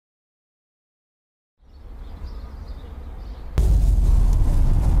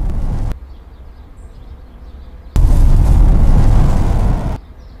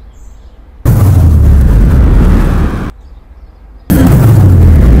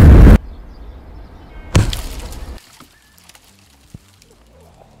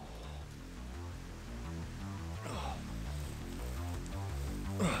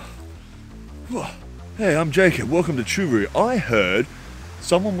I'm Jacob. Welcome to Choo Roo. I heard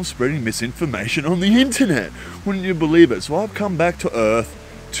someone was spreading misinformation on the internet. Wouldn't you believe it? So I've come back to Earth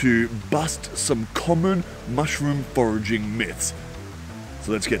to bust some common mushroom foraging myths.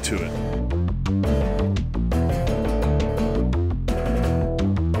 So let's get to it.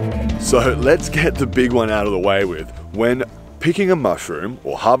 So let's get the big one out of the way with. When picking a mushroom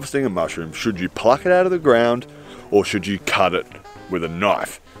or harvesting a mushroom, should you pluck it out of the ground or should you cut it with a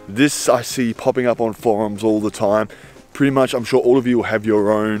knife? This I see popping up on forums all the time. Pretty much, I'm sure all of you will have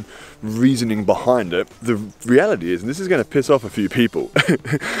your own reasoning behind it. The reality is, and this is going to piss off a few people,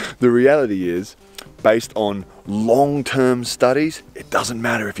 the reality is, based on long-term studies, it doesn't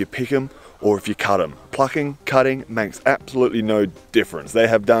matter if you pick them or if you cut them. Plucking, cutting makes absolutely no difference. They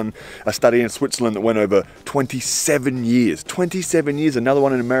have done a study in Switzerland that went over 27 years. 27 years, another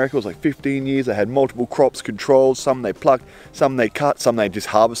one in America was like 15 years. They had multiple crops controlled. Some they plucked, some they cut, some they just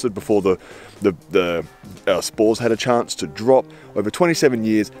harvested before the spores had a chance to drop. Over 27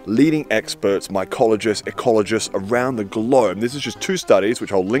 years, leading experts, mycologists, ecologists around the globe. This is just 2 studies,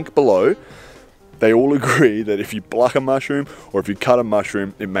 which I'll link below. They all agree that if you pluck a mushroom or if you cut a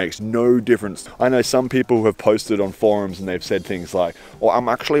mushroom, it makes no difference. I know some people who have posted on forums and they've said things like, well, I'm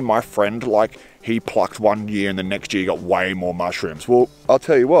actually my friend, like he plucked one year and the next year he got way more mushrooms. Well, I'll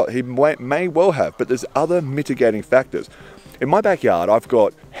tell you what, he may well have, but there's other mitigating factors. In my backyard, I've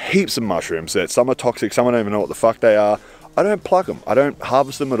got heaps of mushrooms that some are toxic, some I don't even know what the fuck they are. I don't pluck them, I don't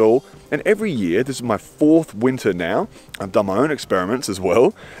harvest them at all. And every year, this is my 4th winter now, I've done my own experiments as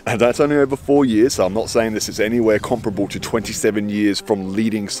well, and that's only over 4 years, so I'm not saying this is anywhere comparable to 27 years from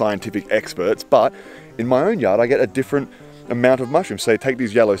leading scientific experts, but in my own yard, I get a different amount of mushrooms. Say, take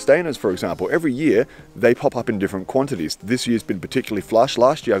these yellow stainers, for example. Every year, they pop up in different quantities. This year's been particularly flush.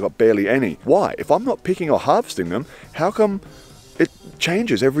 Last year, I got barely any. Why? If I'm not picking or harvesting them, how come it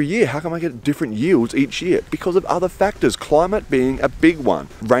changes every year? How come I get different yields each year? Because of other factors, climate being a big one.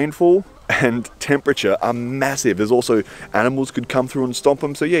 Rainfall and temperature are massive. There's also animals could come through and stomp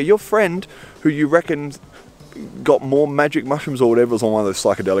them. So yeah, your friend who you reckon got more magic mushrooms or whatever was on one of those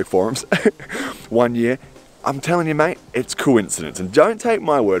psychedelic forums one year, I'm telling you, mate, it's coincidence. And don't take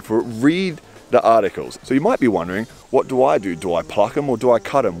my word for it, read the articles. So you might be wondering, what do I do? Do I pluck them or do I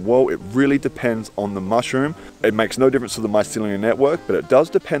cut them? Well, it really depends on the mushroom. It makes no difference to the mycelium network, but it does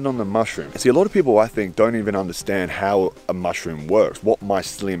depend on the mushroom. See, a lot of people, I think, don't even understand how a mushroom works, what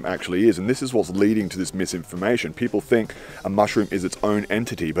mycelium actually is, and this is what's leading to this misinformation. People think a mushroom is its own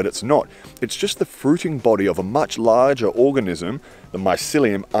entity, but it's not. It's just the fruiting body of a much larger organism, the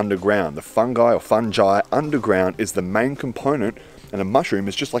mycelium underground. The fungi or fungi underground is the main component, and a mushroom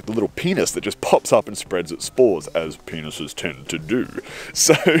is just like the little penis that just pops up and spreads its spores, as penises tend to do.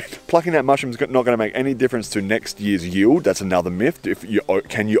 So plucking that mushroom is not going to make any difference to next year's yield. That's another myth.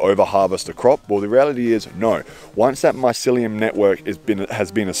 Can you over-harvest a crop? Well, the reality is no. Once that mycelium network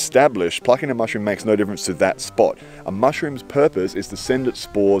has been established, plucking a mushroom makes no difference to that spot. A mushroom's purpose is to send its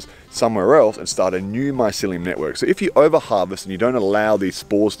spores somewhere else and start a new mycelium network. So if you over-harvest and you don't allow these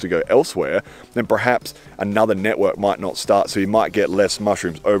spores to go elsewhere, then perhaps another network might not start, so you might get less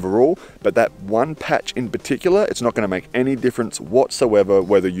mushrooms overall, but that one patch in particular, it's not going to make any difference whatsoever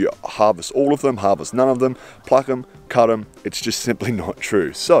whether you harvest all of them, harvest none of them, pluck them, cut them. It's just simply not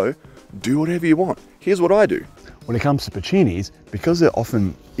true. So do whatever you want. Here's what I do. When it comes to porcinis, because they're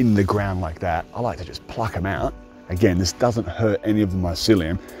often in the ground like that, I like to just pluck them out. Again, this doesn't hurt any of the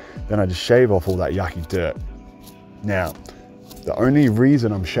mycelium. Then I just shave off all that yucky dirt. Now, the only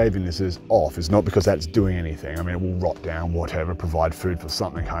reason I'm shaving this off is not because that's doing anything. I mean, it will rot down, whatever, provide food for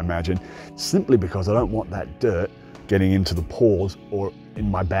something, I imagine. Simply because I don't want that dirt getting into the pores or in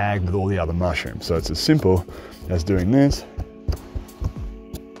my bag with all the other mushrooms. So it's as simple as doing this.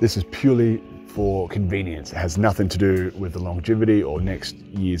 This is purely for convenience. It has nothing to do with the longevity or next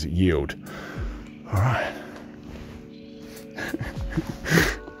year's yield. All right.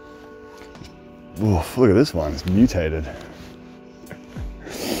 Oof, look at this one, it's mutated.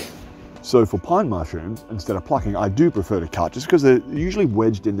 So for pine mushrooms, instead of plucking, I do prefer to cut, just because they're usually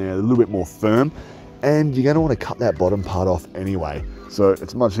wedged in there, they're a little bit more firm, and you're going to want to cut that bottom part off anyway. So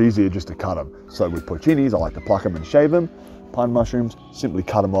it's much easier just to cut them. So with porcinis, I like to pluck them and shave them. Pine mushrooms, simply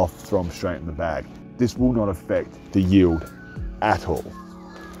cut them off, throw them straight in the bag. This will not affect the yield at all.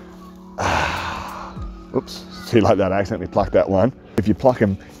 Oops, see, like that, I accidentally plucked that one. If you pluck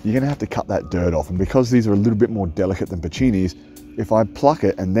them, you're going to have to cut that dirt off, and because these are a little bit more delicate than porcinis, if I pluck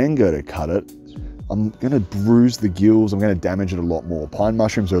it and then go to cut it, I'm going to bruise the gills, I'm going to damage it a lot more. Pine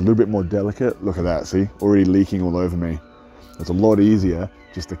mushrooms are a little bit more delicate. Look at that, see? Already leaking all over me. It's a lot easier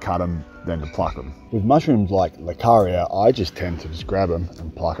just to cut them than to pluck them. With mushrooms like Lacaria, I just tend to just grab them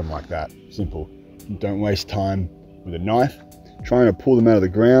and pluck them like that. Simple. don't waste time with a knife trying to pull them out of the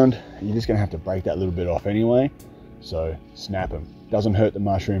ground. You're just gonna have to break that little bit off anyway. So snap them. Doesn't hurt the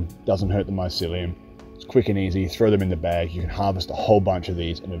mushroom, doesn't hurt the mycelium. It's quick and easy, throw them in the bag. You can harvest a whole bunch of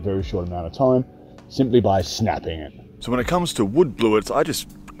these in a very short amount of time simply by snapping it. So when it comes to wood bluets, I just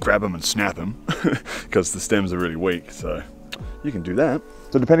grab them and snap them because the stems are really weak, so you can do that.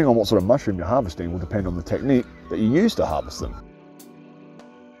 So depending on what sort of mushroom you're harvesting will depend on the technique that you use to harvest them.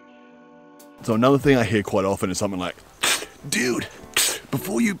 So another thing I hear quite often is something like, dude,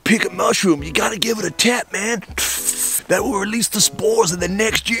 before you pick a mushroom, you gotta give it a tap, man. That will release the spores, and then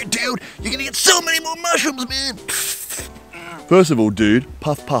next year, dude, you're gonna get so many more mushrooms, man. First of all, dude,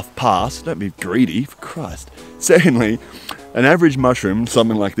 puff, puff, pass. Don't be greedy, for Christ. Secondly, an average mushroom,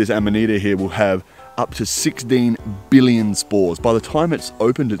 something like this Amanita here, will have up to 16 billion spores. By the time it's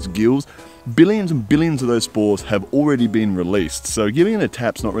opened its gills, billions and billions of those spores have already been released. So giving it a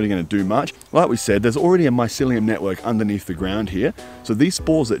tap's not really going to do much. Like we said, there's already a mycelium network underneath the ground here. So these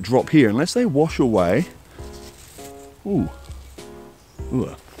spores that drop here, unless they wash away, ooh,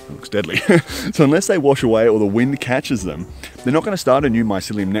 that looks deadly. So unless they wash away or the wind catches them, they're not going to start a new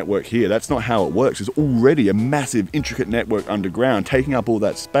mycelium network here. That's not how it works. There's already a massive, intricate network underground taking up all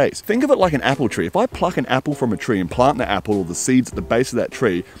that space. Think of it like an apple tree. If I pluck an apple from a tree and plant the apple or the seeds at the base of that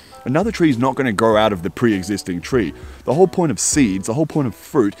tree, another tree is not going to grow out of the pre-existing tree. The whole point of seeds, the whole point of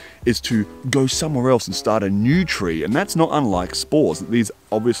fruit, is to go somewhere else and start a new tree, and that's not unlike spores. These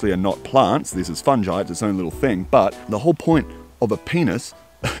obviously are not plants. This is fungi, it's its own little thing, but the whole point of a penis,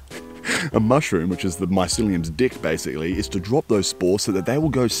 a mushroom, which is the mycelium's dick basically, is to drop those spores so that they will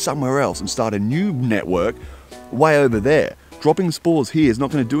go somewhere else and start a new network way over there. Dropping spores here is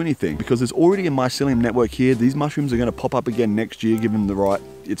not going to do anything because there's already a mycelium network here. These mushrooms are going to pop up again next year given the right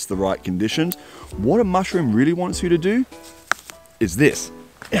conditions. What a mushroom really wants you to do is this.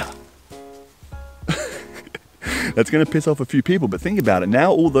 Yeah. That's going to piss off a few people, but think about it.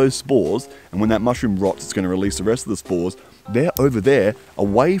 Now all those spores, and when that mushroom rots, it's going to release the rest of the spores. They're over there,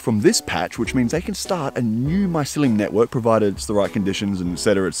 away from this patch, which means they can start a new mycelium network, provided it's the right conditions, and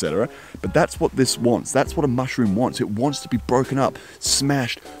etc, etc. But that's what this wants. That's what a mushroom wants. It wants to be broken up,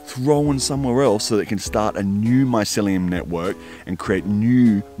 smashed, thrown somewhere else so that it can start a new mycelium network and create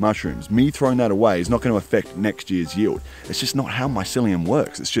new mushrooms. Me throwing that away is not going to affect next year's yield. It's just not how mycelium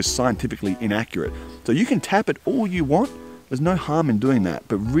works. It's just scientifically inaccurate. So you can tap it all you want. There's no harm in doing that.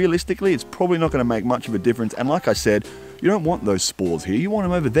 But realistically, it's probably not going to make much of a difference. And like I said, you don't want those spores here, you want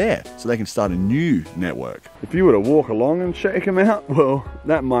them over there so they can start a new network. If you were to walk along and shake them out, well,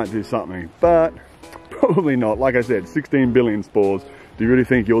 that might do something, but probably not. Like I said, 16 billion spores. Do you really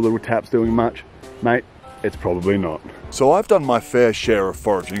think your little tap's doing much? Mate, it's probably not. So I've done my fair share of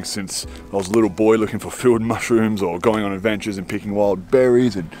foraging since I was a little boy looking for field mushrooms or going on adventures and picking wild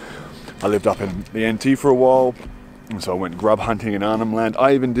berries, and I lived up in the NT for a while, and so I went grub hunting in Arnhem Land.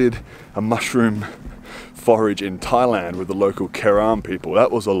 I even did a mushroom forage in Thailand with the local Keram people.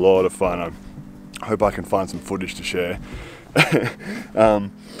 That was a lot of fun. I hope I can find some footage to share.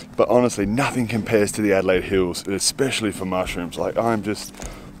 But honestly, nothing compares to the Adelaide Hills, especially for mushrooms. Like, I'm just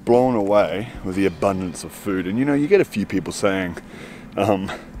blown away with the abundance of food. And you know, you get a few people saying,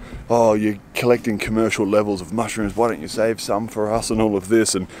 oh, you're collecting commercial levels of mushrooms, why don't you save some for us and all of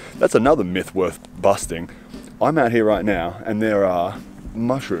this? And that's another myth worth busting. I'm out here right now and there are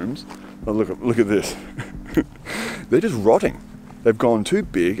mushrooms. Oh, look at this. They're just rotting. They've gone too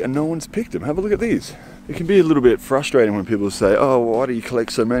big and no one's picked them. Have a look at these. It can be a little bit frustrating when people say, oh, why do you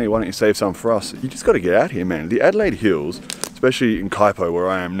collect so many? Why don't you save some for us? You just got to get out here, man. The Adelaide Hills, especially in Kaipo where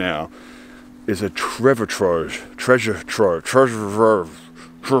I am now, is a treasure trove. There's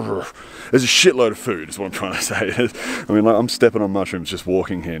a shitload of food is what I'm trying to say. I mean, like, I'm stepping on mushrooms just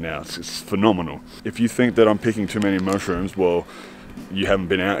walking here now. It's phenomenal. If you think that I'm picking too many mushrooms, well, you haven't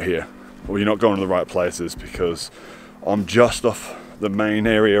been out here. Or you're not going to the right places, because I'm just off the main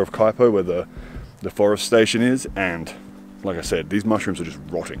area of Kaipo where the forest station is, and like I said, these mushrooms are just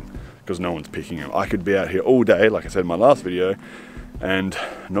rotting because no one's picking them. I could be out here all day, like I said in my last video, and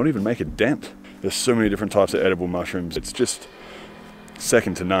not even make a dent. There's so many different types of edible mushrooms. It's just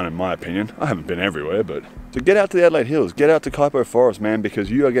second to none in my opinion. I haven't been everywhere, but so get out to the Adelaide Hills, get out to Kaipo Forest, man, because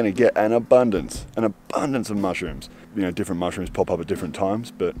you are going to get an abundance of mushrooms. You know, different mushrooms pop up at different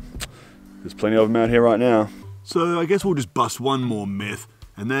times, but there's plenty of them out here right now. So I guess we'll just bust one more myth,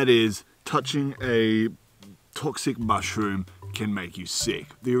 and that is touching a toxic mushroom can make you sick.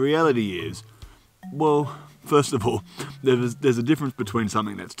 The reality is, well, First of all, there's a difference between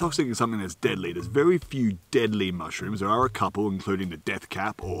something that's toxic and something that's deadly. There's very few deadly mushrooms. There are a couple, including the death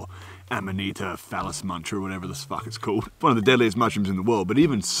cap or Amanita phallus muncher, or whatever the fuck it's called. One of the deadliest mushrooms in the world, but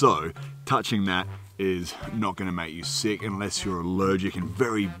even so, touching that is not going to make you sick unless you're allergic in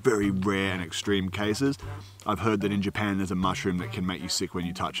very, very rare and extreme cases. I've heard that in Japan there's a mushroom that can make you sick when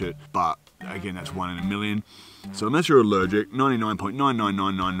you touch it, but again, that's 1 in a million. So unless you're allergic,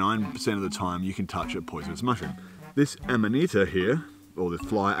 99.99999% of the time you can touch a poisonous mushroom. This Amanita here, or the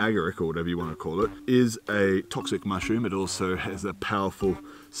fly agaric, or whatever you want to call it, is a toxic mushroom. It also has a powerful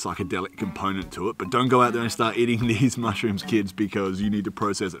psychedelic component to it, but don't go out there and start eating these mushrooms, kids, because you need to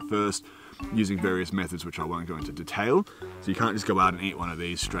process it first using various methods which I won't go into detail. So you can't just go out and eat one of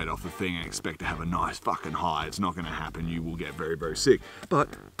these straight off the thing and expect to have a nice fucking high. It's not going to happen. You will get very, very sick. But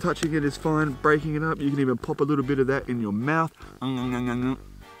touching it is fine. Breaking it up, you can even pop a little bit of that in your mouth,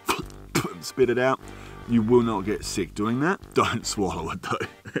 spit it out. You will not get sick doing that. Don't swallow it though.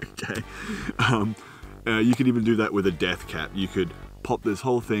 Okay. You could even do that with a death cap. You could pop this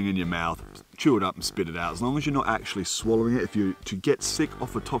whole thing in your mouth, chew it up and spit it out. As long as you're not actually swallowing it. To get sick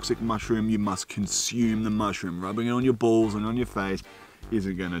off a toxic mushroom, you must consume the mushroom. Rubbing it on your balls and on your face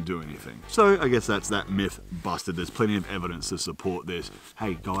isn't going to do anything. So I guess that's that myth busted. There's plenty of evidence to support this.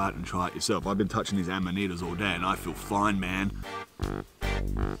 Hey, go out and try it yourself. I've been touching these Amanitas all day and I feel fine, man.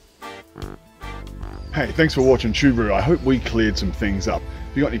 Hey, thanks for watching Choo Roo. I hope we cleared some things up.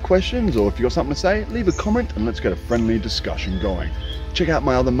 If you got any questions or if you got something to say, leave a comment and let's get a friendly discussion going. Check out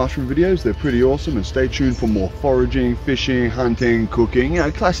my other mushroom videos, they're pretty awesome, and stay tuned for more foraging, fishing, hunting, cooking,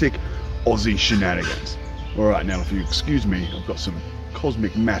 classic Aussie shenanigans. Alright, now if you excuse me, I've got some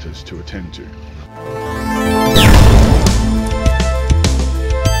cosmic matters to attend to.